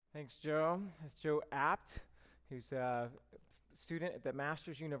Thanks, Joe. That's Joe Apt, who's a student at the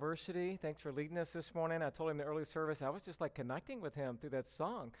Masters University. Thanks for leading us this morning. I told him in the early service, I was just like connecting with him through that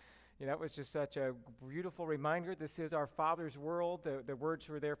song. That was just such a beautiful reminder. This is our Father's world. The words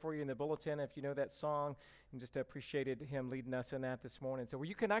were there for you in the bulletin if you know that song, and just appreciated him leading us in that this morning. So were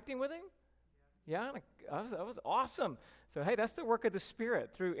you connecting with him? Yeah, that was awesome. So, hey, that's the work of the Spirit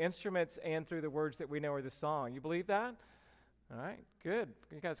through instruments and through the words that we know are the song. You believe that? All right, good.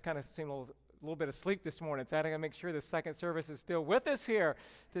 You guys kind of seem a little bit asleep this morning, so I got to make sure the second service is still with us here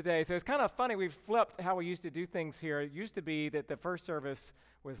today. So it's kind of funny. We've flipped how we used to do things here. It used to be that the first service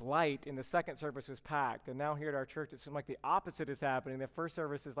was light and the second service was packed. And now here at our church, it seems like the opposite is happening. The first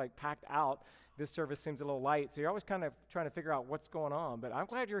service is like packed out. This service seems a little light. So you're always kind of trying to figure out what's going on. But I'm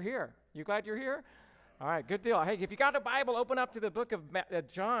glad you're here. You glad you're here? All right, good deal. Hey, if you got a Bible, open up to the book of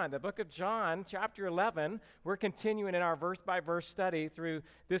John, chapter 11. We're continuing in our verse-by-verse study through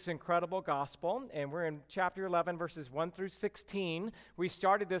this incredible gospel, and we're in chapter 11, verses 1 through 16. We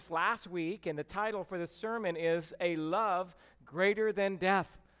started this last week, and the title for the sermon is A Love Greater Than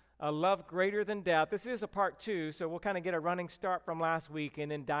Death. A love greater than death. This is a part 2, so we'll kind of get a running start from last week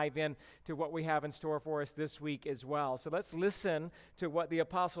and then dive in to what we have in store for us this week as well. So let's listen to what the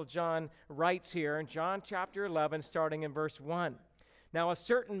Apostle John writes here in John chapter 11, starting in verse 1. Now a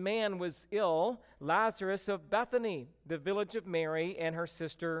certain man was ill, Lazarus of Bethany, the village of Mary and her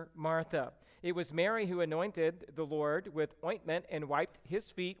sister Martha. It was Mary who anointed the Lord with ointment and wiped his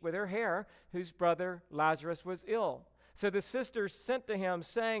feet with her hair, whose brother Lazarus was ill. So the sisters sent to him,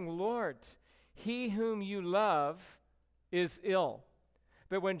 saying, Lord, he whom you love is ill.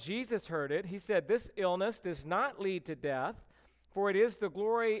 But when Jesus heard it, he said, This illness does not lead to death, for it is the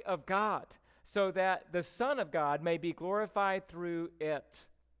glory of God, so that the Son of God may be glorified through it.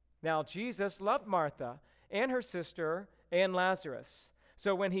 Now Jesus loved Martha and her sister and Lazarus.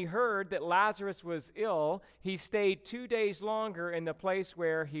 So when he heard that Lazarus was ill, he stayed 2 days longer in the place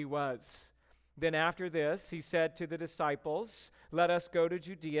where he was. Then after this, he said to the disciples, Let us go to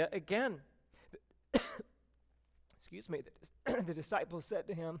Judea again. Excuse me. The disciples said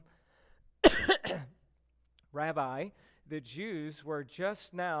to him, Rabbi, the Jews were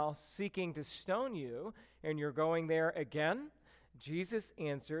just now seeking to stone you, and you're going there again? Jesus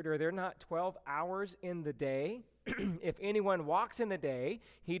answered, Are there not 12 hours in the day? If anyone walks in the day,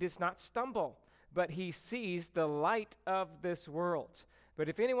 he does not stumble, but he sees the light of this world. But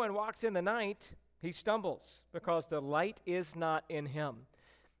if anyone walks in the night, he stumbles, because the light is not in him.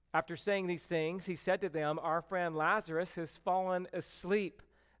 After saying these things, he said to them, Our friend Lazarus has fallen asleep,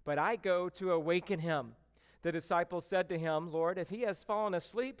 but I go to awaken him. The disciples said to him, Lord, if he has fallen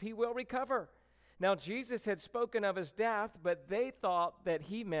asleep, he will recover. Now Jesus had spoken of his death, but they thought that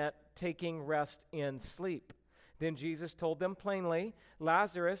he meant taking rest in sleep. Then Jesus told them plainly,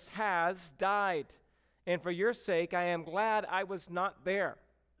 Lazarus has died. And for your sake, I am glad I was not there,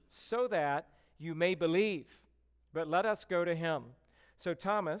 so that you may believe. But let us go to him. So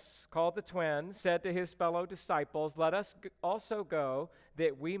Thomas, called the twin, said to his fellow disciples, Let us also go,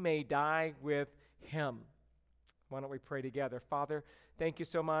 that we may die with him. Why don't we pray together? Father, thank you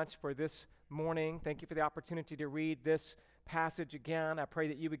so much for this morning. Thank you for the opportunity to read this passage again. I pray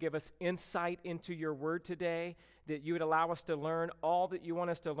that you would give us insight into your word today, that you would allow us to learn all that you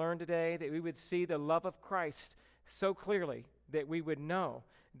want us to learn today, that we would see the love of Christ so clearly, that we would know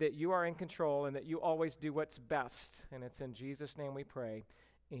that you are in control and that you always do what's best. And it's in Jesus' name we pray.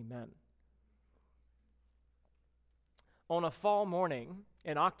 Amen. On a fall morning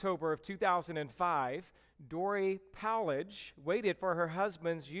in October of 2005, Dory Powledge waited for her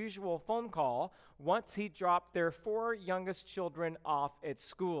husband's usual phone call once he dropped their 4 youngest children off at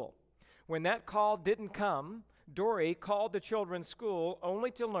school. When that call didn't come, Dory called the children's school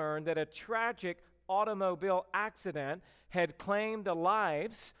only to learn that a tragic automobile accident had claimed the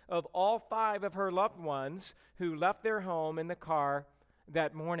lives of all 5 of her loved ones who left their home in the car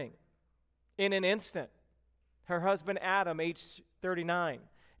that morning. In an instant, her husband Adam, age 39,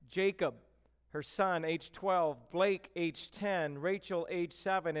 Jacob, her son, age 12, Blake, age 10, Rachel, age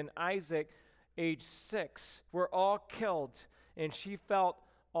 7, and Isaac, age 6, were all killed, and she felt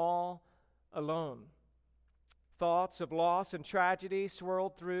all alone. Thoughts of loss and tragedy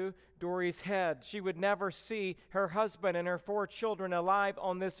swirled through Dory's head. She would never see her husband and her 4 children alive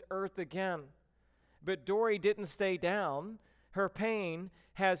on this earth again. But Dory didn't stay down. Her pain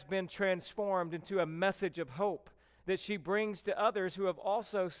has been transformed into a message of hope that she brings to others who have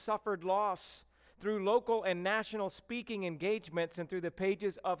also suffered loss. Through local and national speaking engagements and through the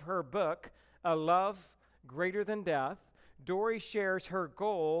pages of her book, A Love Greater Than Death, Dory shares her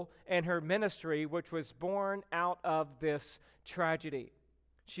goal and her ministry, which was born out of this tragedy.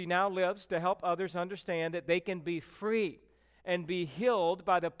 She now lives to help others understand that they can be free and be healed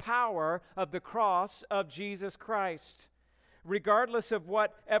by the power of the cross of Jesus Christ. Regardless of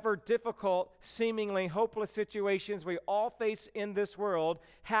whatever difficult, seemingly hopeless situations we all face in this world,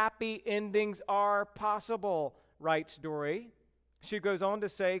 happy endings are possible, writes Dory. She goes on to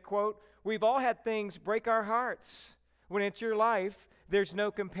say, quote, "We've all had things break our hearts. When it's your life, there's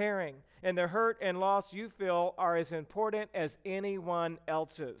no comparing, and the hurt and loss you feel are as important as anyone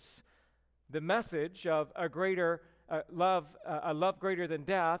else's." The message of a love greater than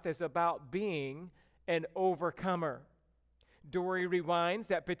death is about being an overcomer. Dory rewinds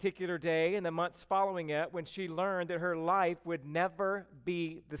that particular day and the months following it when she learned that her life would never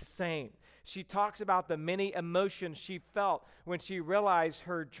be the same. She talks about the many emotions she felt when she realized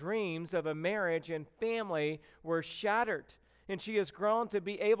her dreams of a marriage and family were shattered. And she has grown to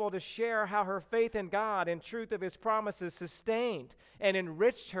be able to share how her faith in God and truth of His promises sustained and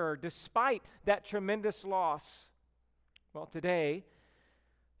enriched her despite that tremendous loss. Well, today,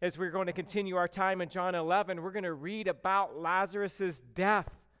 as we're going to continue our time in John 11, we're going to read about Lazarus' death.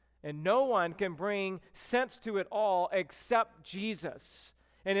 And no one can bring sense to it all except Jesus.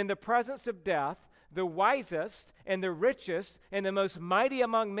 And in the presence of death, the wisest and the richest and the most mighty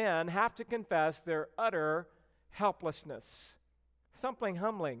among men have to confess their utter helplessness. Something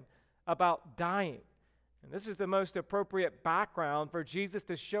humbling about dying. And this is the most appropriate background for Jesus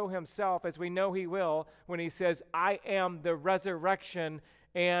to show Himself, as we know He will, when He says, "I am the resurrection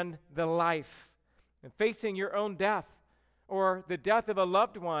and the life." And facing your own death or the death of a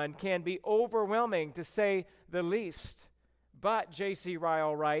loved one can be overwhelming, to say the least. But J.C.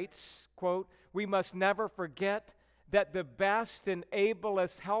 Ryle writes, quote, "We must never forget that the best and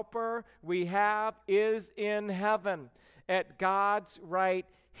ablest helper we have is in heaven, at God's right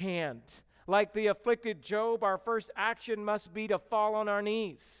hand. Like the afflicted Job, our first action must be to fall on our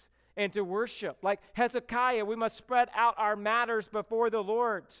knees and to worship. Like Hezekiah, we must spread out our matters before the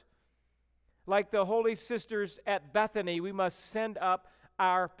Lord. Like the holy sisters at Bethany, we must send up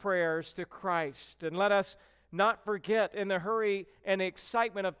our prayers to Christ. And let us not forget, in the hurry and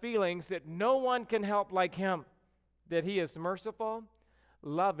excitement of feelings, that no one can help like Him, that He is merciful,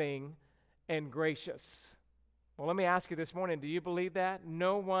 loving, and gracious." Well, let me ask you this morning, do you believe that?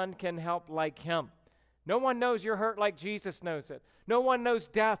 No one can help like Him. No one knows your hurt like Jesus knows it. No one knows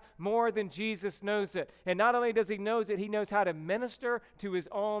death more than Jesus knows it. And not only does He knows it, He knows how to minister to His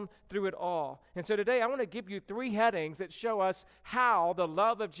own through it all. And so today I want to give you 3 headings that show us how the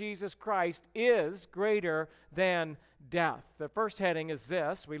love of Jesus Christ is greater than death. The first heading is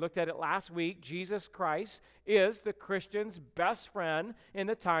this. We looked at it last week. Jesus Christ is the Christian's best friend in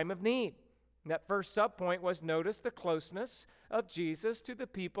the time of need. And that first subpoint was, notice the closeness of Jesus to the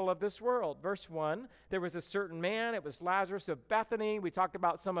people of this world. Verse 1, there was a certain man, it was Lazarus of Bethany. We talked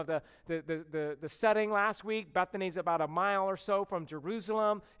about some of the setting last week. Bethany's about a mile or so from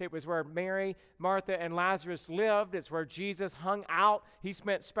Jerusalem. It was where Mary, Martha, and Lazarus lived. It's where Jesus hung out. He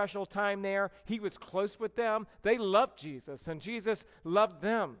spent special time there. He was close with them. They loved Jesus, and Jesus loved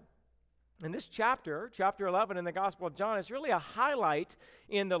them. And this chapter 11 in the Gospel of John, is really a highlight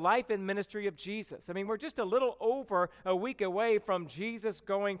in the life and ministry of Jesus. I mean, we're just a little over a week away from Jesus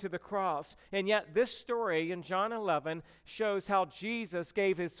going to the cross. And yet this story in John 11 shows how Jesus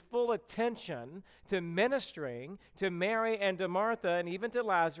gave His full attention to ministering to Mary and to Martha and even to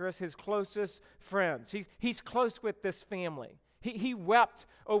Lazarus, His closest friends. He's close with this family. He wept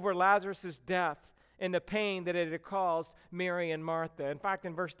over Lazarus' death and the pain that it had caused Mary and Martha. In fact,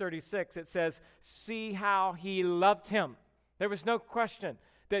 in verse 36, it says, "See how He loved him." There was no question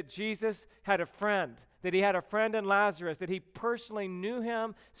that Jesus had a friend, that He had a friend in Lazarus, that He personally knew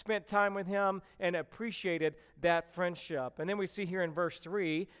him, spent time with him, and appreciated that friendship. And then we see here in verse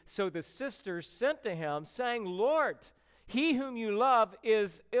 3, "So the sisters sent to Him, saying, 'Lord, he whom you love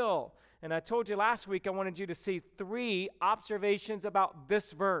is ill.'" And I told you last week I wanted you to see 3 observations about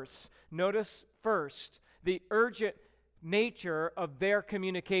this verse. Notice first the urgent nature of their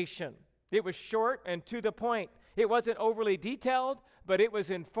communication. It was short and to the point. It wasn't overly detailed, but it was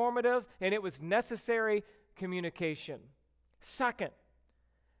informative and it was necessary communication. Second,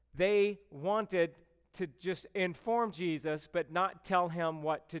 they wanted to just inform Jesus, but not tell Him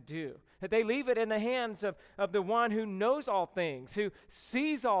what to do. That they leave it in the hands of the one who knows all things, who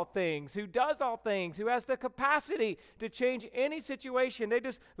sees all things, who does all things, who has the capacity to change any situation. They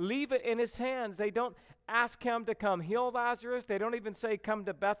just leave it in His hands. They don't ask Him to come heal Lazarus. They don't even say, "Come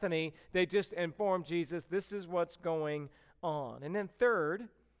to Bethany." They just inform Jesus, this is what's going on. And then third,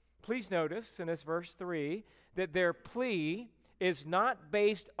 please notice in this verse 3, that their plea is not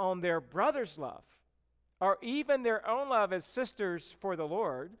based on their brother's love. or even their own love as sisters for the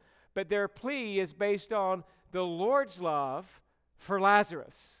Lord, but their plea is based on the Lord's love for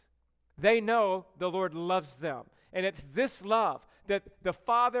Lazarus. They know the Lord loves them. And it's this love that the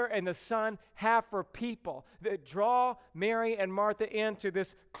Father and the Son have for people that draw Mary and Martha into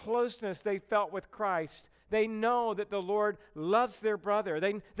this closeness they felt with Christ. They know that the Lord loves their brother.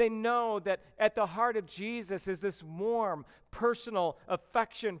 They know that at the heart of Jesus is this warm, personal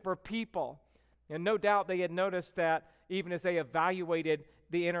affection for people. And no doubt they had noticed that even as they evaluated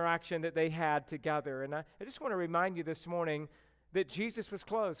the interaction that they had together. And I just want to remind you this morning that Jesus was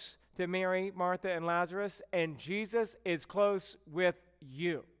close to Mary, Martha, and Lazarus, and Jesus is close with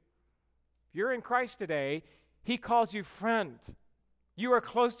you. If you're in Christ today, He calls you friend. You are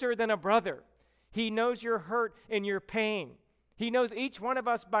closer than a brother. He knows your hurt and your pain. He knows each one of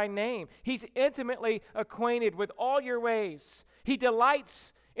us by name. He's intimately acquainted with all your ways. He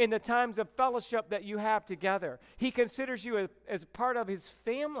delights in the times of fellowship that you have together. He considers you as part of His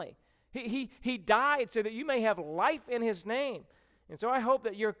family. He died so that you may have life in His name. And so I hope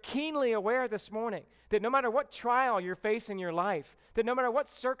that you're keenly aware this morning that no matter what trial you're facing in your life, that no matter what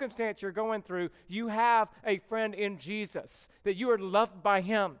circumstance you're going through, you have a friend in Jesus, that you are loved by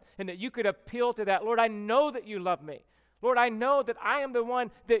Him, and that you could appeal to that. Lord, I know that you love me. Lord, I know that I am the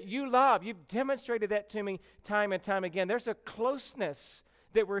one that you love. You've demonstrated that to me time and time again. There's a closeness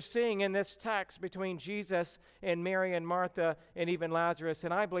that we're seeing in this text between Jesus and Mary and Martha and even Lazarus,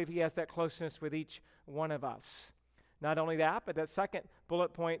 and I believe He has that closeness with each one of us. Not only that, but that second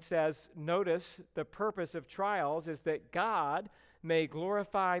bullet point says, notice the purpose of trials is that God may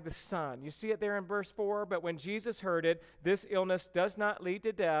glorify the Son. You see it there in verse 4, but when Jesus heard it, this illness does not lead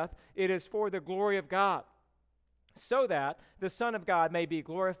to death. It is for the glory of God, so that the Son of God may be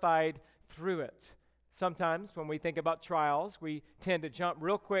glorified through it. Sometimes when we think about trials, we tend to jump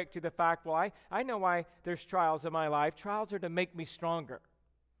real quick to the fact, well, I know why there's trials in my life. Trials are to make me stronger.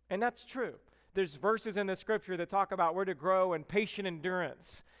 And that's true. There's verses in the Scripture that talk about where to grow in patient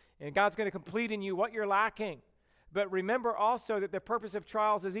endurance. And God's going to complete in you what you're lacking. But remember also that the purpose of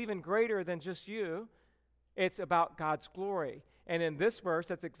trials is even greater than just you. It's about God's glory. And in this verse,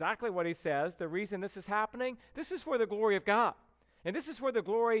 that's exactly what He says. The reason this is happening, this is for the glory of God. And this is for the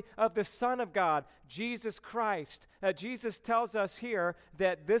glory of the Son of God, Jesus Christ. Jesus tells us here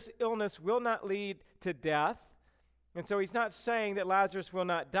that this illness will not lead to death. And so He's not saying that Lazarus will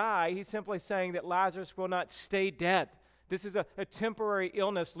not die. He's simply saying that Lazarus will not stay dead. This is a temporary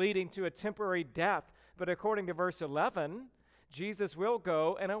illness leading to a temporary death. But according to verse 11, Jesus will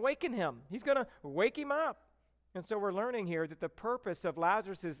go and awaken him. He's going to wake him up. And so we're learning here that the purpose of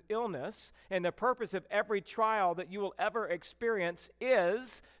Lazarus' illness and the purpose of every trial that you will ever experience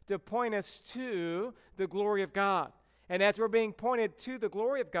is to point us to the glory of God. And as we're being pointed to the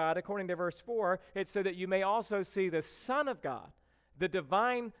glory of God, according to verse 4, it's so that you may also see the Son of God, the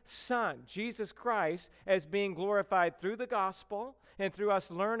divine Son, Jesus Christ, as being glorified through the gospel and through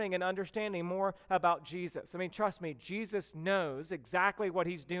us learning and understanding more about Jesus. I mean, trust me, Jesus knows exactly what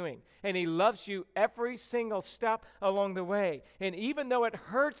He's doing, and He loves you every single step along the way. And even though it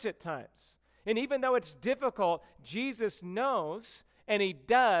hurts at times, and even though it's difficult, Jesus knows and He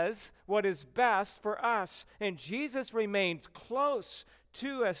does what is best for us. And Jesus remains close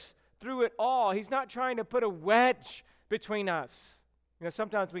to us through it all. He's not trying to put a wedge between us. You know,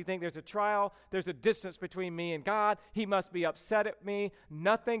 sometimes we think there's a trial, there's a distance between me and God. He must be upset at me.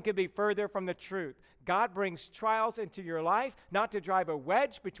 Nothing could be further from the truth. God brings trials into your life, not to drive a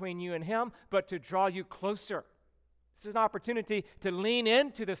wedge between you and Him, but to draw you closer. This is an opportunity to lean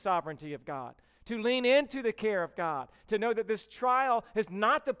into the sovereignty of God, to lean into the care of God, to know that this trial is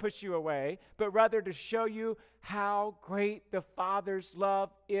not to push you away, but rather to show you how great the Father's love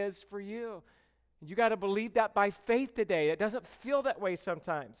is for you. You got to believe that by faith today. It doesn't feel that way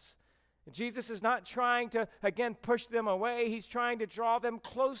sometimes. Jesus is not trying to, again, push them away. He's trying to draw them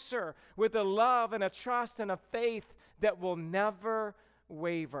closer with a love and a trust and a faith that will never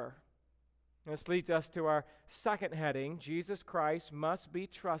waver. This leads us to our second heading. Jesus Christ must be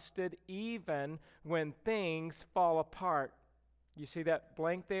trusted even when things fall apart. You see that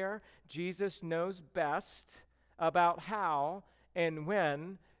blank there? Jesus knows best about how and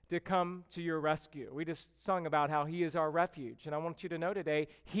when to come to your rescue. We just sung about how He is our refuge. And I want you to know today,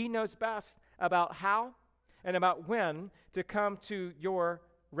 He knows best about how and about when to come to your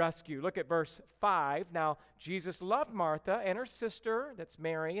rescue. Look at verse 5. Now, Jesus loved Martha and her sister, that's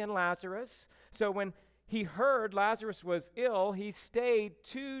Mary and Lazarus. So when He heard Lazarus was ill, He stayed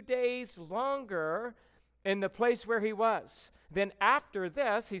 2 days longer in the place where he was. Then after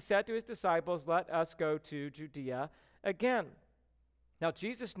this, He said to His disciples, "Let us go to Judea again." Now,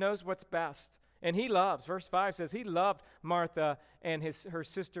 Jesus knows what's best, And he loves, verse 5 says, he loved Martha and her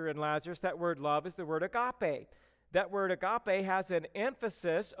sister and Lazarus. That word love is the word agape. That word agape has an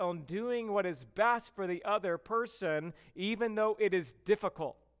emphasis on doing what is best for the other person, even though it is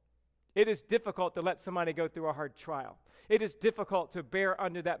difficult. It is difficult to let somebody go through a hard trial. It is difficult to bear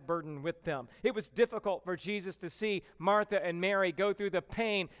under that burden with them. It was difficult for Jesus to see Martha and Mary go through the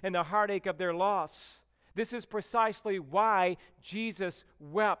pain and the heartache of their loss. This is precisely why Jesus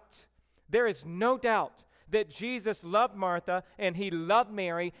wept. There is no doubt that Jesus loved Martha and he loved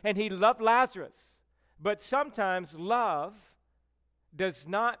Mary and he loved Lazarus. But sometimes love does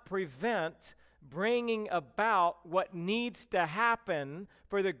not prevent bringing about what needs to happen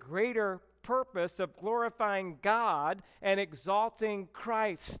for the greater purpose of glorifying God and exalting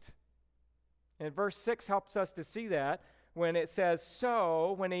Christ. And verse 6 helps us to see that when it says,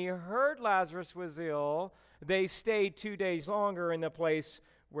 so when he heard Lazarus was ill, they stayed 2 days longer in the place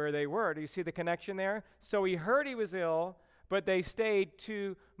where they were. Do you see the connection there? So he heard he was ill, but they stayed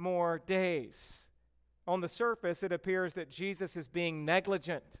 2 more days. On the surface, it appears that Jesus is being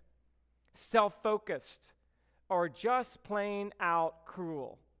negligent, self-focused, or just plain out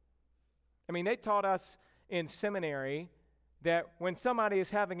cruel. I mean, they taught us in seminary that when somebody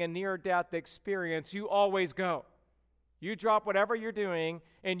is having a near-death experience, you always go. You drop whatever you're doing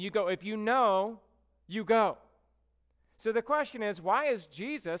and you go. If you know, you go. So the question is, why is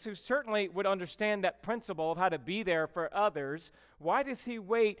Jesus, who certainly would understand that principle of how to be there for others, why does he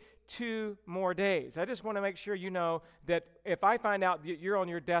wait 2 more days? I just want to make sure you know that if I find out that you're on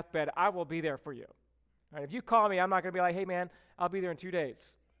your deathbed, I will be there for you. All right, if you call me, I'm not going to be like, hey man, I'll be there in 2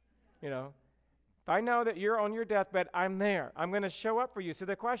 days. You know, if I know that you're on your deathbed, I'm there. I'm going to show up for you. So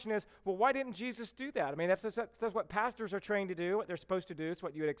the question is, well, why didn't Jesus do that? I mean, that's what pastors are trained to do, what they're supposed to do. It's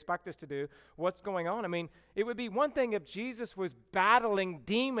what you would expect us to do. What's going on? I mean, it would be one thing if Jesus was battling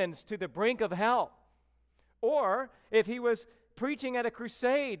demons to the brink of hell, or if he was preaching at a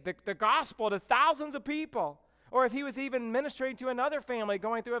crusade, the gospel to thousands of people, or if he was even ministering to another family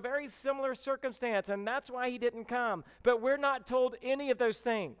going through a very similar circumstance, and that's why he didn't come. But we're not told any of those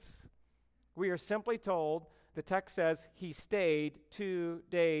things. We are simply told, the text says, he stayed 2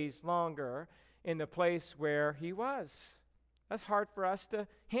 days longer in the place where he was. That's hard for us to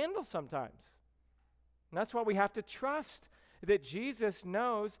handle sometimes. And that's why we have to trust that Jesus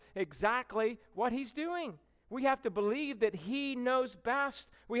knows exactly what he's doing. We have to believe that he knows best.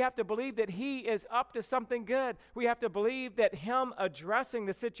 We have to believe that he is up to something good. We have to believe that him addressing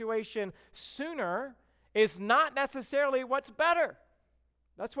the situation sooner is not necessarily what's better.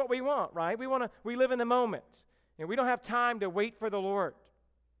 That's what we want, right? We live in the moment, and we don't have time to wait for the Lord.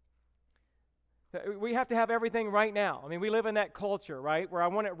 We have to have everything right now. I mean, we live in that culture, right, where I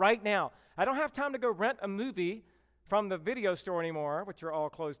want it right now. I don't have time to go rent a movie from the video store anymore, which are all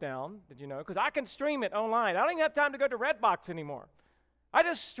closed down, did you know? Because I can stream it online. I don't even have time to go to Redbox anymore. I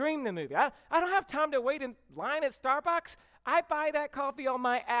just stream the movie. I don't have time to wait in line at Starbucks. I buy that coffee on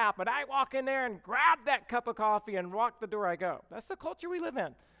my app, and I walk in there and grab that cup of coffee and walk the door I go. That's the culture we live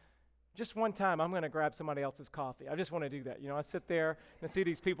in. Just one time, I'm going to grab somebody else's coffee. I just want to do that. You know, I sit there and see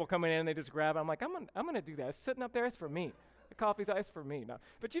these people coming in, and they just grab it. I'm like, I'm going to do that. It's sitting up there. It's for me. The coffee's it's for me. No.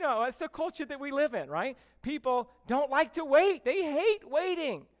 But, you know, it's the culture that we live in, right? People don't like to wait. They hate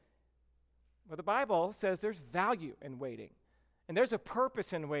waiting. Well, the Bible says there's value in waiting, and there's a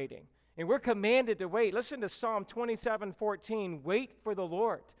purpose in waiting. And we're commanded to wait. Listen to Psalm 27:14. Wait for the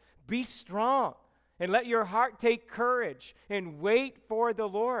Lord. Be strong, and let your heart take courage, and wait for the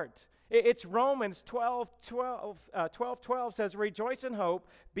Lord. It's Romans 12:12 says, rejoice in hope,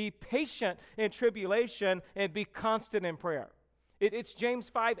 be patient in tribulation, and be constant in prayer. It's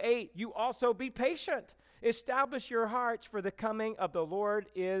James 5:8. You also be patient. Establish your hearts, for the coming of the Lord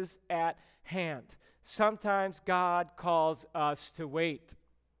is at hand. Sometimes God calls us to wait.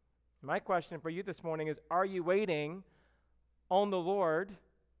 My question for you this morning is, are you waiting on the Lord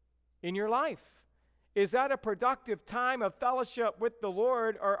in your life? Is that a productive time of fellowship with the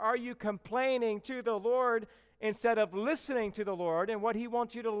Lord, or are you complaining to the Lord instead of listening to the Lord and what he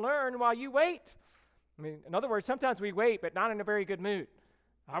wants you to learn while you wait? I mean, in other words, sometimes we wait, but not in a very good mood.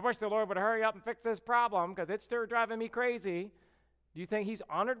 I wish the Lord would hurry up and fix this problem because it's still driving me crazy. Do you think he's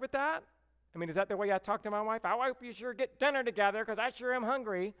honored with that? I mean, is that the way I talk to my wife? I hope you sure get dinner together because I sure am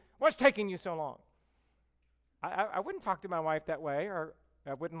hungry. What's taking you so long? I wouldn't talk to my wife that way, or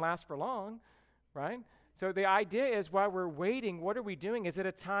I wouldn't last for long, right? So the idea is, while we're waiting, what are we doing? Is it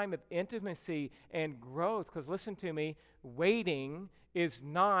a time of intimacy and growth? Because listen to me, waiting is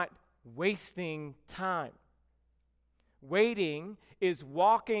not wasting time. Waiting is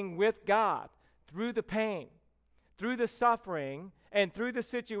walking with God through the pain, through the suffering, and through the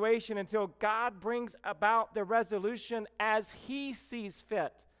situation until God brings about the resolution as He sees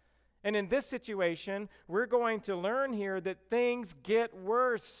fit. And in this situation, we're going to learn here that things get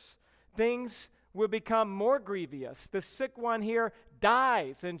worse. Things will become more grievous. The sick one here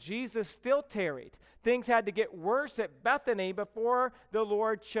dies, and Jesus still tarried. Things had to get worse at Bethany before the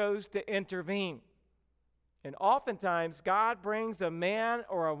Lord chose to intervene. And oftentimes, God brings a man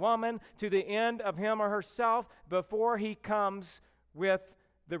or a woman to the end of him or herself before He comes with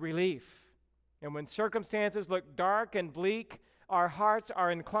the relief. And when circumstances look dark and bleak, our hearts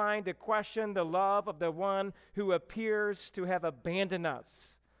are inclined to question the love of the one who appears to have abandoned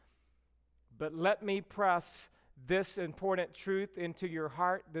us. But let me press this important truth into your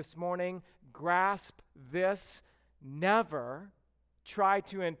heart this morning. Grasp this. Never try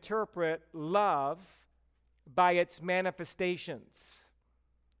to interpret love by its manifestations.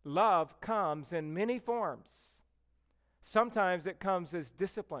 Love comes in many forms. Sometimes it comes as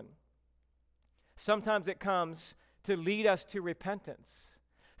discipline. Sometimes it comes to lead us to repentance.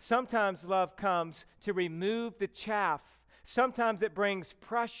 Sometimes love comes to remove the chaff. Sometimes it brings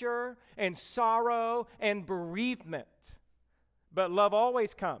pressure and sorrow and bereavement. But love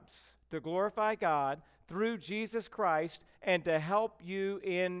always comes to glorify God through Jesus Christ and to help you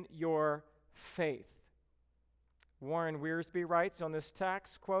in your faith. Warren Wiersbe writes on this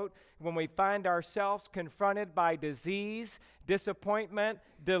text, quote, "When we find ourselves confronted by disease, disappointment,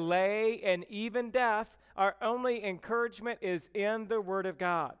 delay, and even death, our only encouragement is in the Word of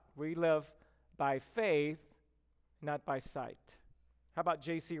God. We live by faith, not by sight." How about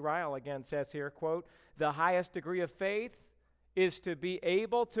J.C. Ryle again says here, quote, "The highest degree of faith is to be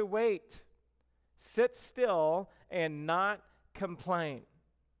able to wait, sit still, and not complain."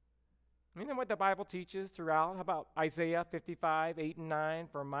 You know what the Bible teaches throughout? How about Isaiah 55, 8 and 9?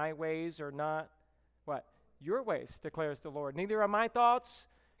 "For my ways are not," what? "Your ways, declares the Lord. Neither are my thoughts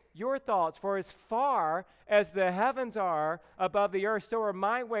your thoughts. For as far as the heavens are above the earth, so are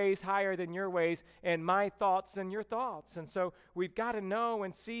my ways higher than your ways, and my thoughts than your thoughts." And so we've got to know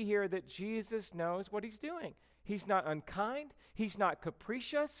and see here that Jesus knows what He's doing. He's not unkind. He's not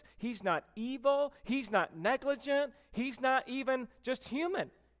capricious. He's not evil. He's not negligent. He's not even just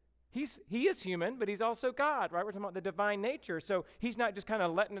human. He is human, but He's also God, right? We're talking about the divine nature. So He's not just kind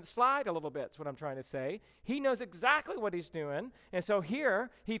of letting it slide a little bit, is what I'm trying to say. He knows exactly what He's doing. And so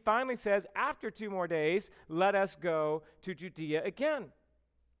here, He finally says, after 2 more days, let us go to Judea again.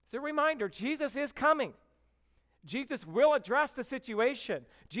 It's a reminder, Jesus is coming. Jesus will address the situation.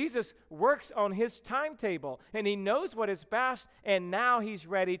 Jesus works on His timetable, and He knows what is best, and now He's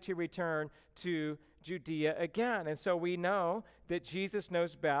ready to return to Judea again. And so we know that Jesus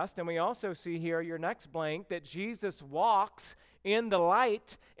knows best, and we also see here, your next blank, that Jesus walks in the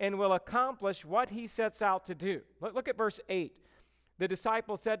light and will accomplish what He sets out to do. Look at verse 8. "The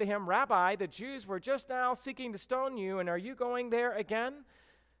disciples said to Him, 'Rabbi, the Jews were just now seeking to stone you, and are you going there again?'"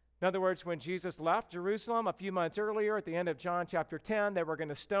 In other words, when Jesus left Jerusalem a few months earlier at the end of John chapter 10, they were going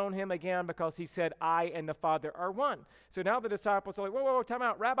to stone Him again because He said, "I and the Father are one." So now the disciples are like, whoa, time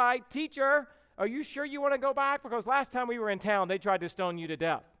out. "Rabbi, teacher, are you sure you want to go back? Because last time we were in town, they tried to stone you to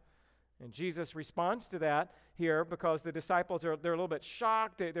death." And Jesus responds to that here because the disciples they're a little bit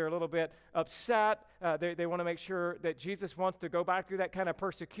shocked. They're a little bit upset. They want to make sure that Jesus wants to go back through that kind of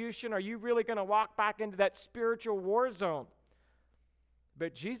persecution. Are you really going to walk back into that spiritual war zone?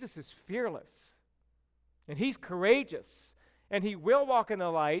 But Jesus is fearless, and He's courageous, and He will walk in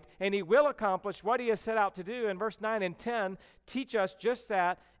the light, and He will accomplish what He has set out to do. And verse 9 and 10 teach us just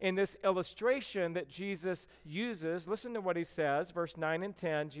that in this illustration that Jesus uses. Listen to what He says, verse 9 and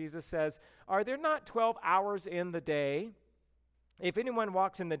 10. Jesus says, "Are there not 12 hours in the day? If anyone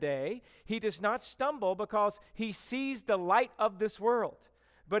walks in the day, he does not stumble because he sees the light of this world.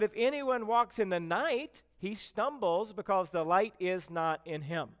 But if anyone walks in the night, he stumbles because the light is not in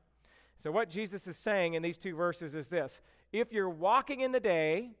him." So what Jesus is saying in these 2 verses is this: if you're walking in the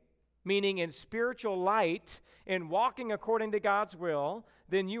day, meaning in spiritual light, and walking according to God's will,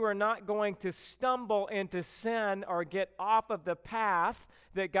 then you are not going to stumble into sin or get off of the path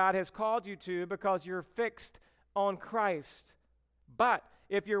that God has called you to because you're fixed on Christ. But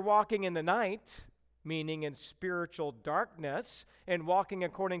if you're walking in the night, meaning in spiritual darkness, and walking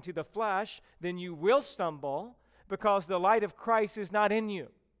according to the flesh, then you will stumble because the light of Christ is not in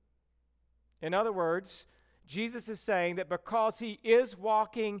you. In other words, Jesus is saying that because He is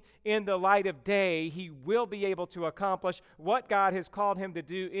walking in the light of day, He will be able to accomplish what God has called Him to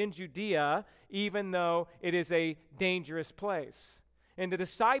do in Judea, even though it is a dangerous place. And the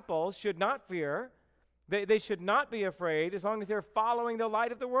disciples should not fear. They should not be afraid as long as they're following the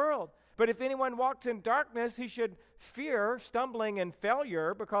light of the world. But if anyone walks in darkness, he should fear stumbling and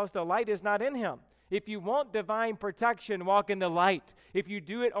failure because the light is not in him. If you want divine protection, walk in the light. If you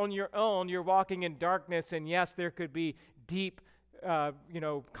do it on your own, you're walking in darkness, and yes, there could be deep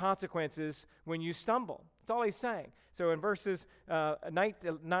consequences when you stumble. That's all he's saying. So in verses 9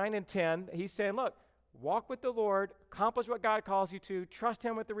 and 10, he's saying, look, walk with the Lord, accomplish what God calls you to, trust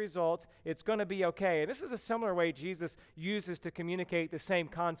him with the results. It's going to be okay. And this is a similar way Jesus uses to communicate the same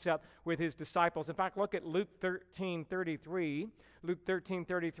concept with his disciples. In fact, look at Luke 13:33. Luke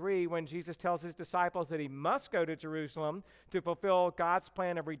 13:33, when Jesus tells his disciples that he must go to Jerusalem to fulfill God's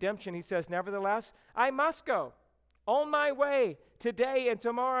plan of redemption, he says, nevertheless, I must go. On my way today and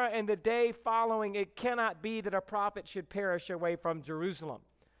tomorrow and the day following, it cannot be that a prophet should perish away from Jerusalem.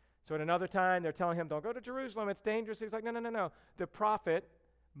 So at another time, they're telling him, don't go to Jerusalem, it's dangerous. He's like, no. The prophet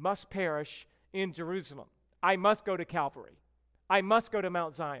must perish in Jerusalem. I must go to Calvary. I must go to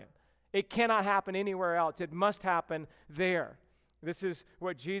Mount Zion. It cannot happen anywhere else. It must happen there. This is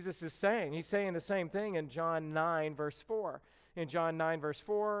what Jesus is saying. He's saying the same thing in John 9, verse 4. In John 9, verse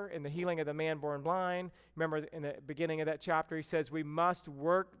 4, in the healing of the man born blind, remember in the beginning of that chapter, he says, we must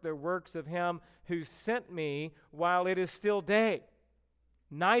work the works of him who sent me while it is still day.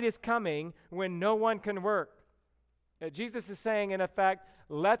 Night is coming when no one can work. Jesus is saying, in effect,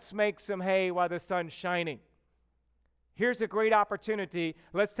 let's make some hay while the sun's shining. Here's a great opportunity.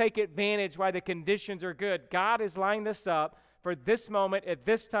 Let's take advantage while the conditions are good. God has lined this up for this moment, at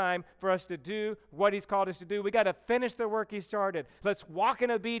this time, for us to do what he's called us to do. We got to finish the work he started. Let's walk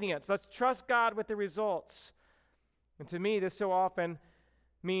in obedience. Let's trust God with the results. And to me, this so often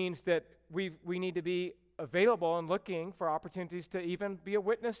means that we need to be available and looking for opportunities to even be a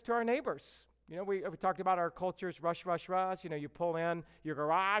witness to our neighbors. You know, we talked about our culture's rush. You know, you pull in your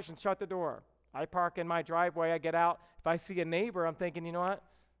garage and shut the door. I park in my driveway, I get out. If I see a neighbor, I'm thinking, you know what?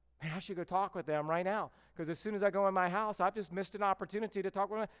 Man, I should go talk with them right now. Because as soon as I go in my house, I've just missed an opportunity to talk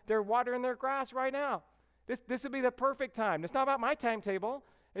with them. They're watering their grass right now. This would be the perfect time. It's not about my timetable.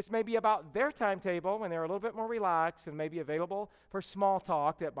 It's maybe about their timetable when they're a little bit more relaxed and maybe available for small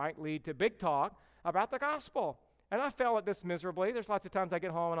talk that might lead to big talk about the gospel. And I fail at this miserably. There's lots of times I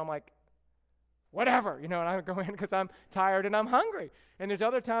get home and I'm like, whatever, you know, and I go in because I'm tired and I'm hungry. And there's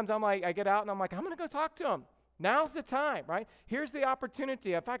other times I'm like, I get out and I'm like, I'm going to go talk to them. Now's the time, right? Here's the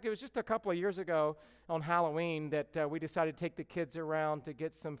opportunity. In fact, it was just a couple of years ago on Halloween that we decided to take the kids around to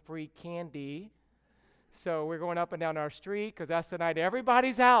get some free candy. So we're going up and down our street because that's the night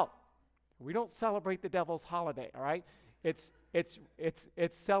everybody's out. We don't celebrate the devil's holiday, all right? It's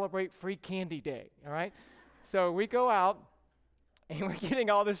celebrate free candy day, all right? So we go out and we're getting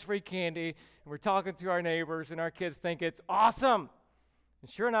all this free candy and we're talking to our neighbors and our kids think it's awesome. And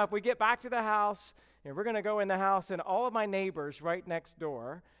sure enough, we get back to the house and we're going to go in the house and all of my neighbors right next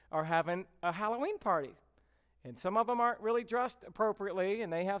door are having a Halloween party. And some of them aren't really dressed appropriately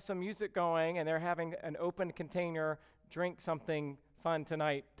and they have some music going and they're having an open container, drink something fun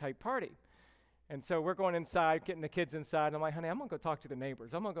tonight type party. And so we're going inside, getting the kids inside. And I'm like, honey, I'm going to go talk to the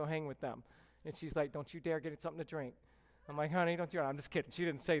neighbors. I'm going to go hang with them. And she's like, don't you dare get something to drink. I'm like, honey, don't you? I'm just kidding. She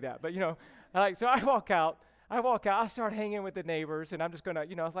didn't say that. But, you know, so I walk out. I start hanging with the neighbors, and I'm just going to,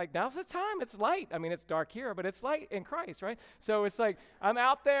 you know, it's like, now's the time. It's light. I mean, it's dark here, but it's light in Christ, right? So it's like, I'm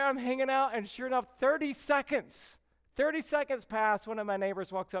out there, I'm hanging out, and sure enough, 30 seconds pass. One of my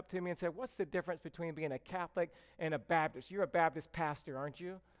neighbors walks up to me and said, what's the difference between being a Catholic and a Baptist? You're a Baptist pastor, aren't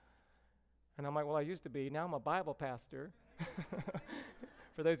you? And I'm like, well, I used to be. Now I'm a Bible pastor.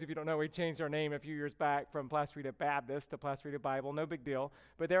 For those of you who don't know, we changed our name a few years back from Placerita Baptist to Placerita Bible. No big deal.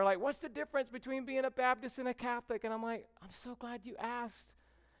 But they're like, what's the difference between being a Baptist and a Catholic? And I'm like, I'm so glad you asked.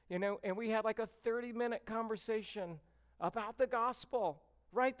 You know, and we had like a 30-minute conversation about the gospel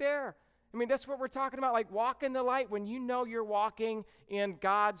right there. I mean, that's what we're talking about, like walk in the light. When you know you're walking in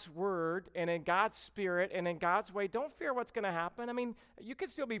God's word and in God's spirit and in God's way, don't fear what's going to happen. I mean, you could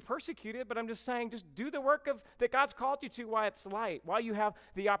still be persecuted, but I'm just saying just do the work that God's called you to while it's light, while you have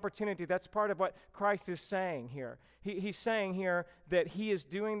the opportunity. That's part of what Christ is saying here. He's saying here that he is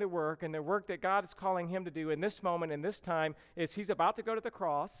doing the work, and the work that God is calling him to do in this moment, in this time, is he's about to go to the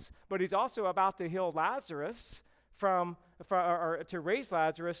cross, but he's also about to heal Lazarus or to raise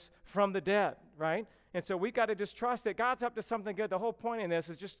Lazarus from the dead, right? And so we got to just trust that God's up to something good. The whole point in this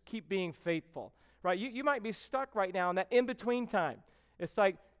is just keep being faithful, right? You might be stuck right now in that in-between time. It's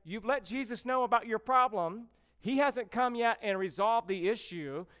like you've let Jesus know about your problem. He hasn't come yet and resolved the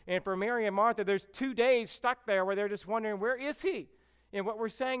issue. And for Mary and Martha, there's 2 days stuck there where they're just wondering, where is he? And what we're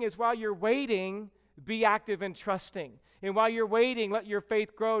saying is while you're waiting, be active and trusting. And while you're waiting, let your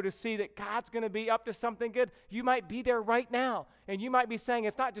faith grow to see that God's going to be up to something good. You might be there right now, and you might be saying,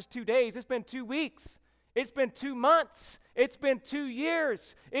 it's not just 2 days, it's been 2 weeks. It's been 2 months. It's been 2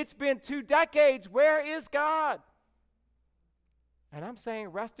 years. It's been 2 decades. Where is God? And I'm saying,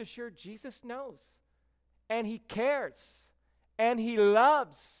 rest assured, Jesus knows, and He cares, and He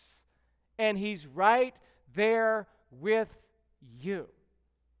loves, and He's right there with you.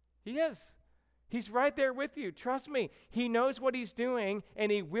 He is. He's right there with you. Trust me. He knows what He's doing,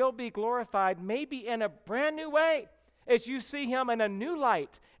 and He will be glorified, maybe in a brand new way, as you see Him in a new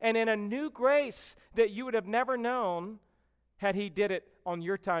light and in a new grace that you would have never known had He did it on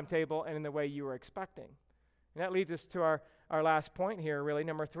your timetable and in the way you were expecting. And that leads us to our last point here, really,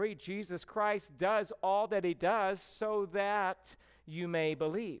 number 3. Jesus Christ does all that He does so that you may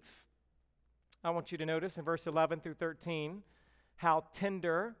believe. I want you to notice in verse 11 through 13 how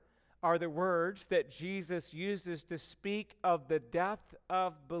tender are the words that Jesus uses to speak of the death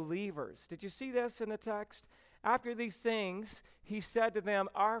of believers. Did you see this in the text? After these things, He said to them,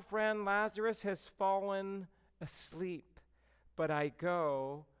 our friend Lazarus has fallen asleep, but I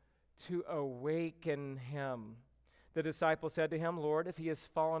go to awaken him. The disciples said to Him, Lord, if he has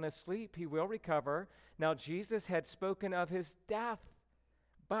fallen asleep, he will recover. Now Jesus had spoken of his death,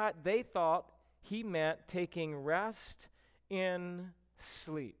 but they thought He meant taking rest in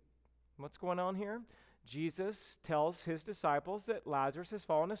sleep. What's going on here? Jesus tells His disciples that Lazarus has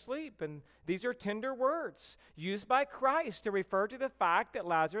fallen asleep, and these are tender words used by Christ to refer to the fact that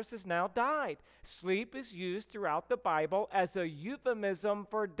Lazarus has now died. Sleep is used throughout the Bible as a euphemism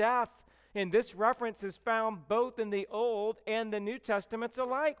for death, and this reference is found both in the Old and the New Testaments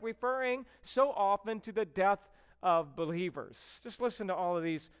alike, referring so often to the death of believers. Just listen to all of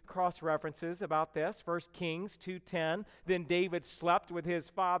these cross-references about this. 1 Kings 2:10, then David slept with his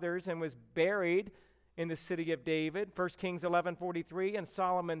fathers and was buried in the city of David. 1 Kings 11:43, and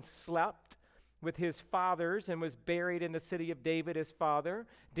Solomon slept with his fathers and was buried in the city of David his father.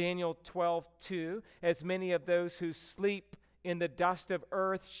 Daniel 12:2, as many of those who sleep in the dust of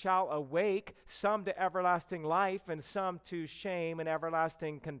earth shall awake, some to everlasting life and some to shame and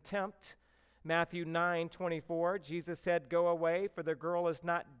everlasting contempt. Matthew 9:24, Jesus said, go away, for the girl is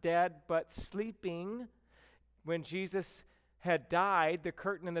not dead, but sleeping. When Jesus had died, the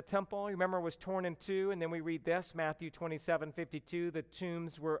curtain in the temple, remember, was torn in two. And then we read this, Matthew 27:52, the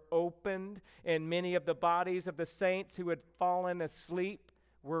tombs were opened, and many of the bodies of the saints who had fallen asleep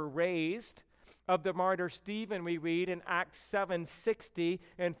were raised. Of the martyr Stephen, we read in Acts 7:60,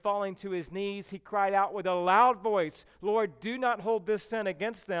 and falling to his knees, he cried out with a loud voice, Lord, do not hold this sin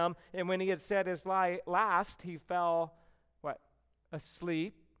against them. And when he had said his last, he fell,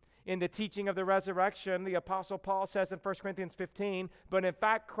 asleep. In the teaching of the resurrection, the Apostle Paul says in 1 Corinthians 15, but in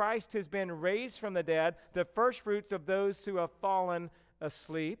fact Christ has been raised from the dead, the first fruits of those who have fallen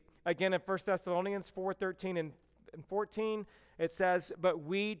asleep. Again in 1 Thessalonians 4:13 and 14, it says, but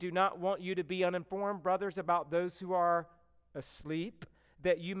we do not want you to be uninformed, brothers, about those who are asleep,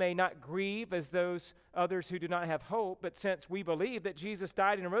 that you may not grieve as those others who do not have hope. But since we believe that Jesus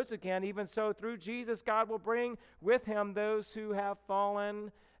died and rose again, even so through Jesus God will bring with Him those who have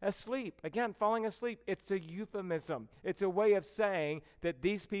fallen asleep. Again, falling asleep, it's a euphemism. It's a way of saying that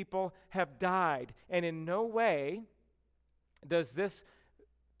these people have died. And in no way does this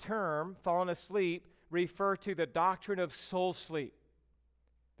term, fallen asleep, refer to the doctrine of soul sleep.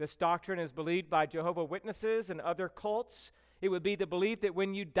 This doctrine is believed by Jehovah's Witnesses and other cults. It would be the belief that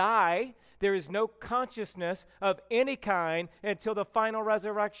when you die, there is no consciousness of any kind until the final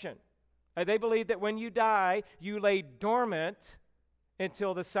resurrection. They believe that when you die, you lay dormant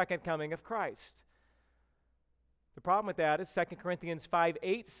until the second coming of Christ. The problem with that is 2 Corinthians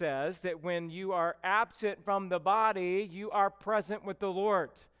 5:8 says that when you are absent from the body, you are present with the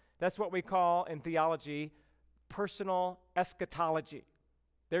Lord. That's what we call in theology personal eschatology.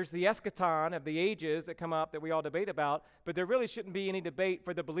 There's the eschaton of the ages that come up that we all debate about, but there really shouldn't be any debate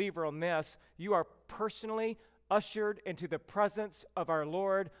for the believer on this. You are personally ushered into the presence of our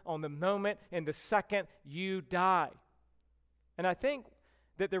Lord on the moment and the second you die. And I think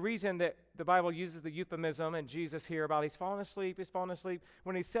that the reason that the Bible uses the euphemism and Jesus here about he's fallen asleep,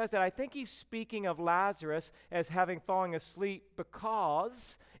 when he says that, I think he's speaking of Lazarus as having fallen asleep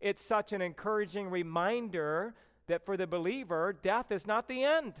because it's such an encouraging reminder that for the believer, death is not the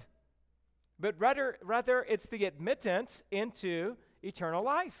end, but rather it's the admittance into eternal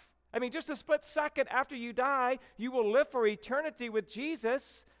life. I mean, just a split second after you die, you will live for eternity with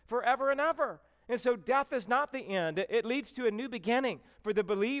Jesus forever and ever. And so death is not the end. It leads to a new beginning for the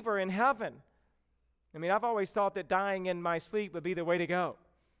believer in heaven. I mean, I've always thought that dying in my sleep would be the way to go.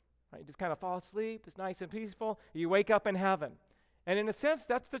 Right? You just kind of fall asleep. It's nice and peaceful. You wake up in heaven. And in a sense,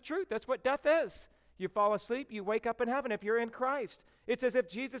 that's the truth. That's what death is. You fall asleep, you wake up in heaven if you're in Christ. It's as if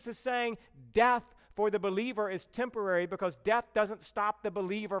Jesus is saying death for the believer is temporary because death doesn't stop the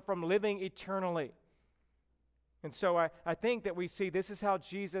believer from living eternally. And so I think that we see this is how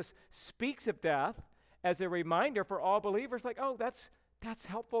Jesus speaks of death as a reminder for all believers, like, oh, that's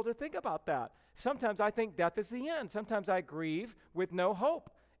helpful to think about that. Sometimes I think death is the end. Sometimes I grieve with no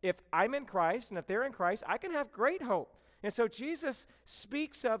hope. If I'm in Christ and if they're in Christ, I can have great hope. And so Jesus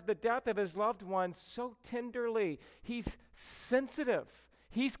speaks of the death of his loved ones so tenderly. He's sensitive.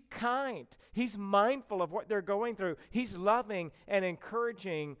 He's kind. He's mindful of what they're going through. He's loving and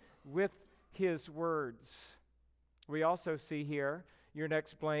encouraging with his words. We also see here, your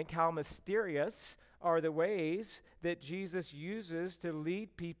next blank, how mysterious are the ways that Jesus uses to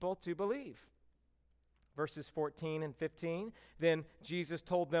lead people to believe. Verses 14 and 15, then Jesus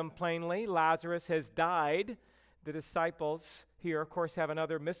told them plainly, Lazarus has died. The disciples here, of course, have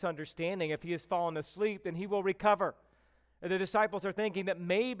another misunderstanding. If he has fallen asleep, then he will recover. The disciples are thinking that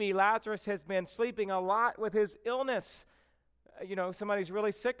maybe Lazarus has been sleeping a lot with his illness. Somebody's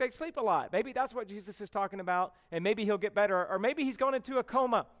really sick, they sleep a lot. Maybe that's what Jesus is talking about, and maybe he'll get better. Or maybe he's gone into a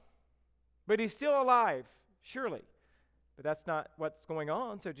coma, but he's still alive, surely. But that's not what's going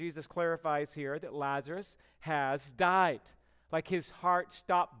on. So Jesus clarifies here that Lazarus has died, like his heart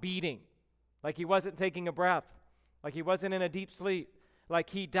stopped beating, like he wasn't taking a breath, like he wasn't in a deep sleep, like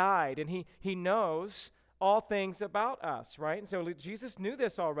he died, and he knows all things about us, right? And so Jesus knew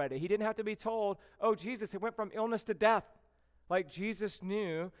this already. He didn't have to be told, oh, Jesus, it went from illness to death. Like Jesus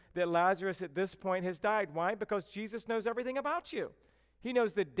knew that Lazarus at this point has died. Why? Because Jesus knows everything about you. He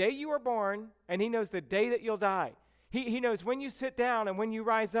knows the day you were born, and he knows the day that you'll die. He knows when you sit down and when you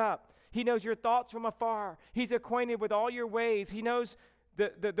rise up. He knows your thoughts from afar. He's acquainted with all your ways. He knows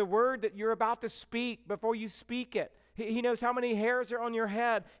the word that you're about to speak before you speak it. He knows how many hairs are on your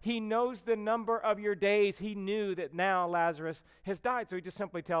head. He knows the number of your days. He knew that now Lazarus has died. So he just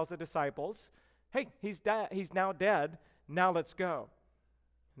simply tells the disciples, hey, he's now dead. Now let's go.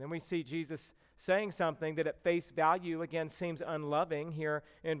 And then we see Jesus saying something that at face value, again, seems unloving here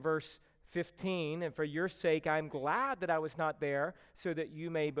in verse 15. And for your sake, I'm glad that I was not there so that you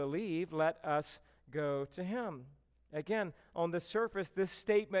may believe. Let us go to him. Again, on the surface, this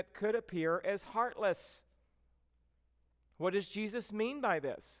statement could appear as heartless. What does Jesus mean by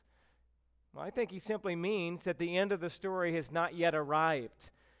this? Well, I think he simply means that the end of the story has not yet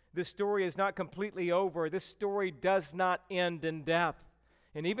arrived. This story is not completely over. This story does not end in death.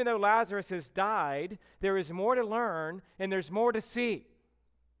 And even though Lazarus has died, there is more to learn and there's more to see.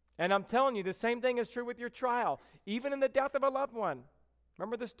 And I'm telling you, the same thing is true with your trial. Even in the death of a loved one.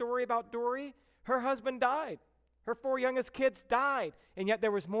 Remember the story about Dory? Her husband died. Her 4 youngest kids died. And yet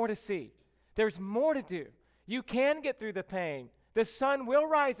there was more to see. There's more to do. You can get through the pain. The sun will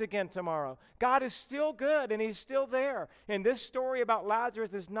rise again tomorrow. God is still good, and he's still there. And this story about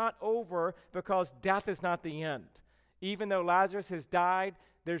Lazarus is not over because death is not the end. Even though Lazarus has died,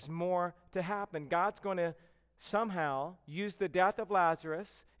 there's more to happen. God's going to somehow use the death of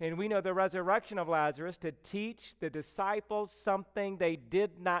Lazarus, and we know the resurrection of Lazarus, to teach the disciples something they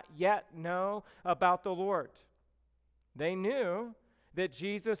did not yet know about the Lord. They knew that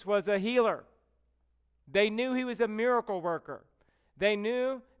Jesus was a healer. They knew he was a miracle worker. They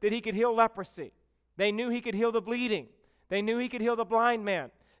knew that he could heal leprosy. They knew he could heal the bleeding. They knew he could heal the blind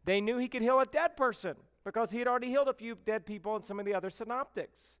man. They knew he could heal a dead person because he had already healed a few dead people in some of the other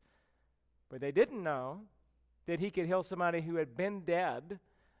synoptics. But they didn't know that he could heal somebody who had been dead,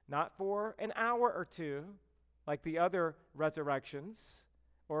 not for an hour or two, like the other resurrections,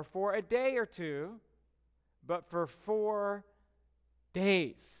 or for a day or two, but for 4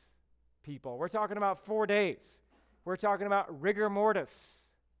 days, people. We're talking about 4 days. We're talking about rigor mortis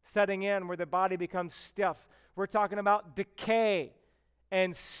setting in where the body becomes stiff. We're talking about decay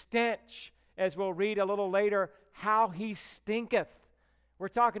and stench, as we'll read a little later, how he stinketh. We're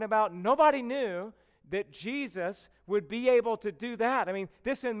talking about nobody knew that Jesus would be able to do that. I mean,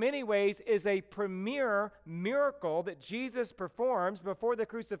 this in many ways is a premier miracle that Jesus performs before the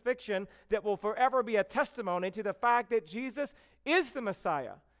crucifixion that will forever be a testimony to the fact that Jesus is the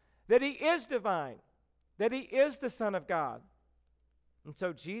Messiah, that he is divine, that he is the Son of God. And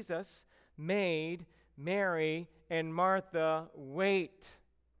so Jesus made Mary and Martha wait.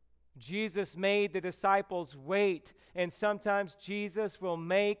 Jesus made the disciples wait, and sometimes Jesus will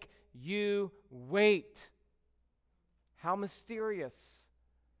make you wait. How mysterious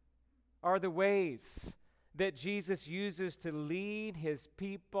are the ways that Jesus uses to lead his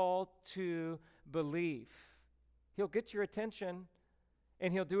people to believe. He'll get your attention,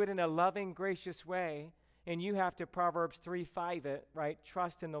 and he'll do it in a loving, gracious way. And you have to Proverbs 3:5 it, right?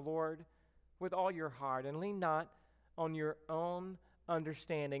 Trust in the Lord with all your heart and lean not on your own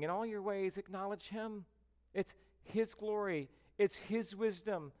understanding. In all your ways, acknowledge him. It's his glory. It's his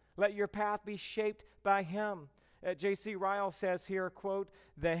wisdom. Let your path be shaped by him. J.C. Ryle says here, quote,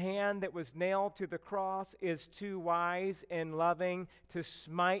 "The hand that was nailed to the cross is too wise and loving to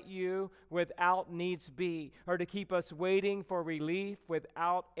smite you without needs be, or to keep us waiting for relief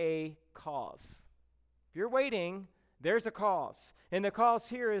without a cause." If you're waiting, there's a cause. And the cause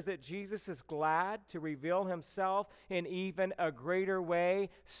here is that Jesus is glad to reveal himself in even a greater way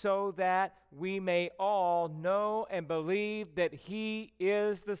so that we may all know and believe that he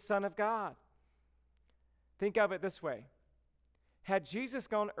is the Son of God. Think of it this way. Had Jesus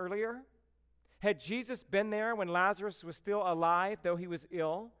gone earlier? Had Jesus been there when Lazarus was still alive, though he was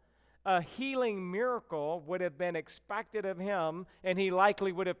ill? A healing miracle would have been expected of him, and he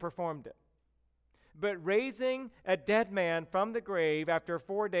likely would have performed it. But raising a dead man from the grave after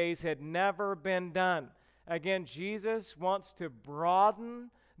 4 days had never been done. Again, Jesus wants to broaden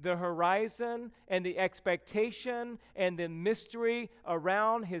the horizon and the expectation and the mystery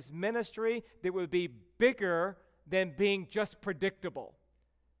around his ministry that would be bigger than being just predictable.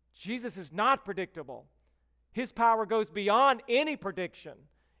 Jesus is not predictable. His power goes beyond any prediction.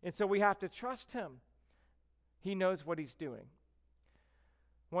 And so we have to trust him. He knows what he's doing.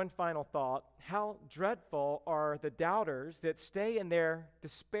 One final thought. How dreadful are the doubters that stay in their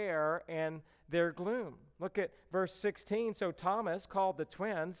despair and their gloom. Look at verse 16. So Thomas, called the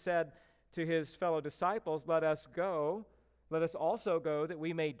twin, said to his fellow disciples, let us also go that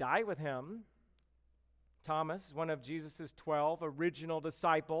we may die with him. Thomas, one of Jesus' 12 original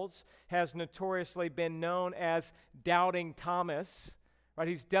disciples, has notoriously been known as Doubting Thomas. Right?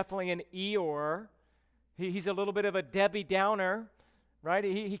 He's definitely an Eeyore. He's a little bit of a Debbie Downer. Right?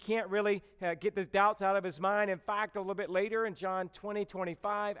 He can't really get the doubts out of his mind. In fact, a little bit later in John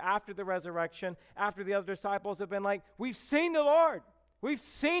 20:25, after the resurrection, after the other disciples have been like, we've seen the Lord. We've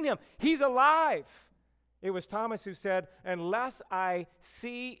seen him. He's alive. It was Thomas who said, unless I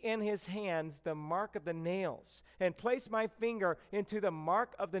see in his hands the mark of the nails, and place my finger into the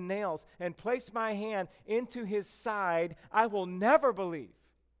mark of the nails, and place my hand into his side, I will never believe.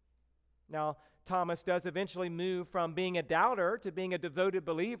 Now, Thomas does eventually move from being a doubter to being a devoted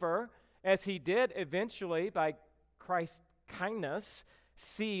believer, as he did eventually, by Christ's kindness,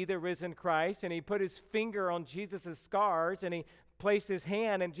 see the risen Christ, and he put his finger on Jesus' scars, and he placed his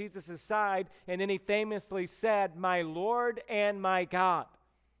hand in Jesus' side, and then he famously said, my Lord and my God.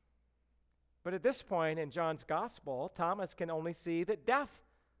 But at this point in John's gospel, Thomas can only see that death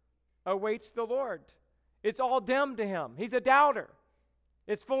awaits the Lord. It's all dim to him. He's a doubter.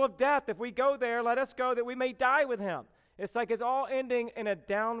 It's full of death. If we go there, let us go that we may die with him. It's like it's all ending in a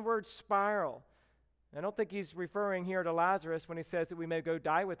downward spiral. I don't think he's referring here to Lazarus when he says that we may go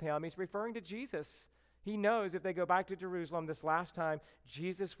die with him. He's referring to Jesus. He knows if they go back to Jerusalem this last time,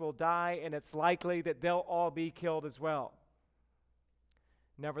 Jesus will die, and it's likely that they'll all be killed as well.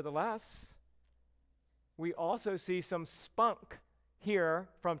 Nevertheless, we also see some spunk here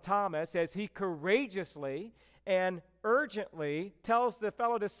from Thomas as he courageously and urgently tells the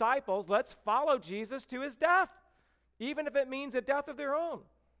fellow disciples, let's follow Jesus to his death, even if it means a death of their own.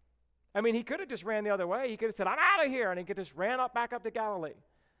 I mean, he could have just ran the other way. He could have said, I'm out of here, and he could just ran back up to Galilee.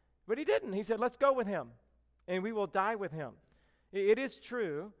 But he didn't. He said, let's go with him, and we will die with him. It is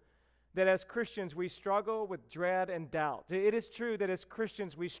true that as Christians we struggle with dread and doubt. It is true that as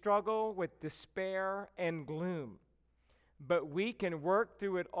Christians we struggle with despair and gloom. But we can work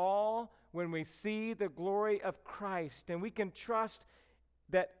through it all when we see the glory of Christ, and we can trust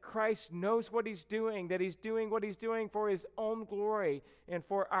that Christ knows what he's doing, that he's doing what he's doing for his own glory and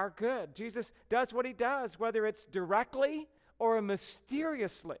for our good. Jesus does what he does, whether it's directly or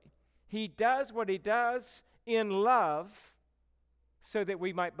mysteriously. He does what he does in love so that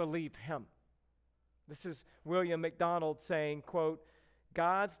we might believe him. This is William MacDonald saying, quote,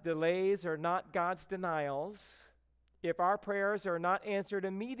 God's delays are not God's denials. If our prayers are not answered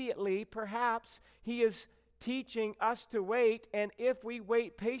immediately, perhaps he is teaching us to wait, and if we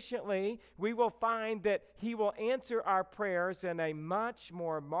wait patiently, we will find that he will answer our prayers in a much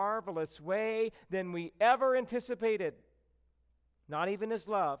more marvelous way than we ever anticipated. Not even his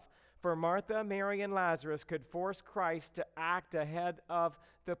love for Martha, Mary, and Lazarus could force Christ to act ahead of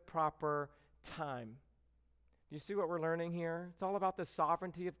the proper time. Do you see what we're learning here? It's all about the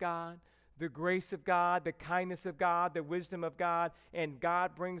sovereignty of God, the grace of God, the kindness of God, the wisdom of God, and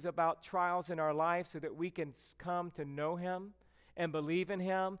God brings about trials in our life so that we can come to know him and believe in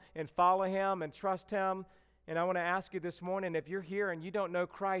him and follow him and trust him And I want to ask you this morning, if you're here and you don't know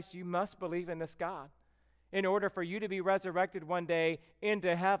Christ, you must believe in this God. In order for you to be resurrected one day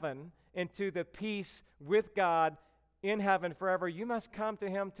into heaven, into the peace with God in heaven forever, you must come to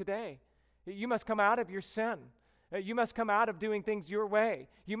him today. You must come out of your sin. You must come out of doing things your way.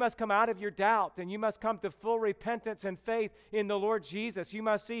 You must come out of your doubt, and you must come to full repentance and faith in the Lord Jesus. You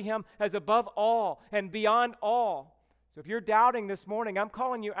must see him as above all and beyond all. So if you're doubting this morning, I'm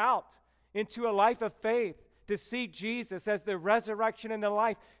calling you out into a life of faith to see Jesus as the resurrection and the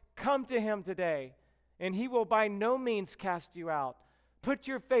life. Come to him today, and he will by no means cast you out. Put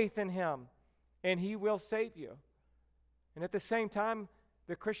your faith in him, and he will save you. And at the same time,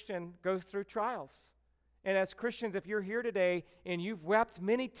 the Christian goes through trials. And as Christians, if you're here today and you've wept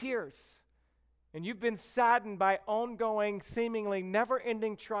many tears, and you've been saddened by ongoing, seemingly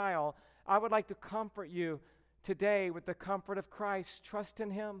never-ending trial, I would like to comfort you today with the comfort of Christ. Trust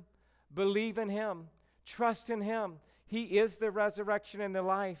in him. Believe in him. Trust in him. He is the resurrection and the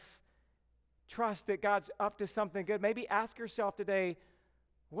life. Trust that God's up to something good. Maybe ask yourself today,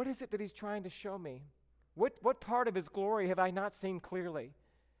 what is it that he's trying to show me? What part of his glory have I not seen clearly?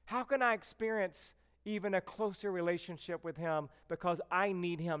 How can I experience even a closer relationship with him because I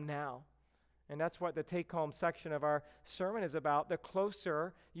need him now? And that's what the take-home section of our sermon is about. The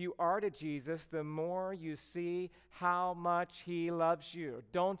closer you are to Jesus, the more you see how much he loves you.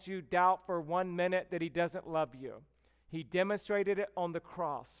 Don't you doubt for 1 minute that he doesn't love you. He demonstrated it on the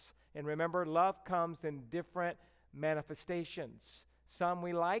cross. And remember, love comes in different manifestations. Some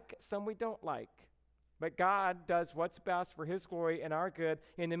we like, some we don't like. But God does what's best for his glory and our good.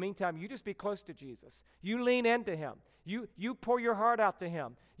 In the meantime, you just be close to Jesus. You lean into him. You pour your heart out to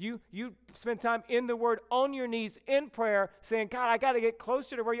him. You spend time in the Word, on your knees, in prayer, saying, God, I got to get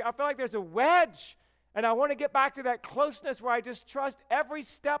closer to where you are. I feel like there's a wedge, and I want to get back to that closeness where I just trust every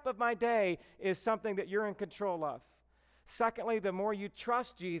step of my day is something that you're in control of. Secondly, the more you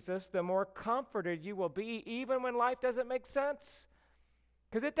trust Jesus, the more comforted you will be, even when life doesn't make sense.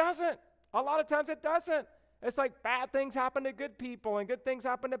 Because it doesn't. A lot of times it doesn't. It's like bad things happen to good people and good things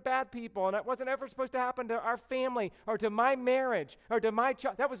happen to bad people. And that wasn't ever supposed to happen to our family or to my marriage or to my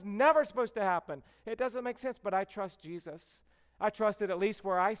child. That was never supposed to happen. It doesn't make sense, but I trust Jesus. I trust that at least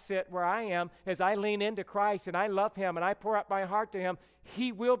where I sit, where I am, as I lean into Christ and I love him and I pour out my heart to him,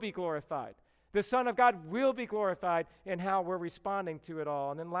 he will be glorified. The Son of God will be glorified in how we're responding to it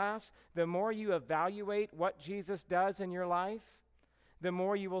all. And then last, the more you evaluate what Jesus does in your life, the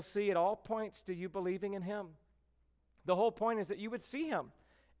more you will see it all points to you believing in him. The whole point is that you would see him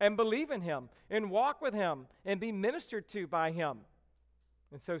and believe in him and walk with him and be ministered to by him.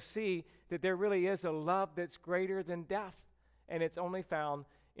 And so see that there really is a love that's greater than death, and it's only found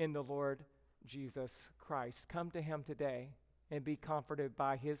in the Lord Jesus Christ. Come to him today and be comforted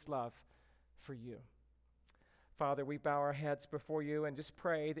by his love for you. Father, we bow our heads before you and just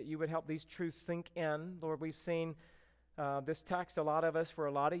pray that you would help these truths sink in. Lord, we've seen this text, a lot of us, for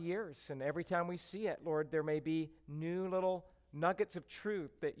a lot of years. And every time we see it, Lord, there may be new little nuggets of truth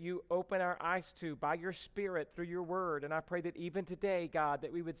that you open our eyes to by your Spirit through your word. And I pray that even today, God,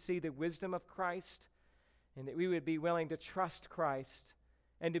 that we would see the wisdom of Christ and that we would be willing to trust Christ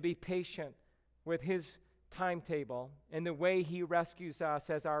and to be patient with his timetable and the way he rescues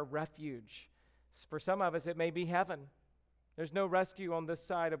us as our refuge. For some of us, it may be heaven. There's no rescue on this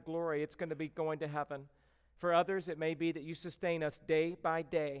side of glory. It's going to be going to heaven. For others, it may be that you sustain us day by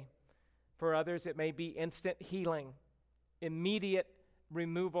day. For others, it may be instant healing, immediate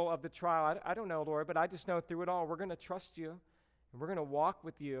removal of the trial. I don't know, Lord, but I just know through it all, we're going to trust you, and we're going to walk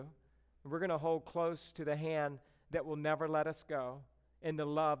with you, and we're going to hold close to the hand that will never let us go, and the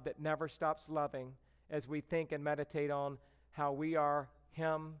love that never stops loving as we think and meditate on how we are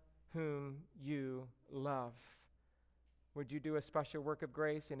him whom you love. Would you do a special work of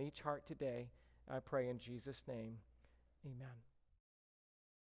grace in each heart today? I pray in Jesus' name. Amen.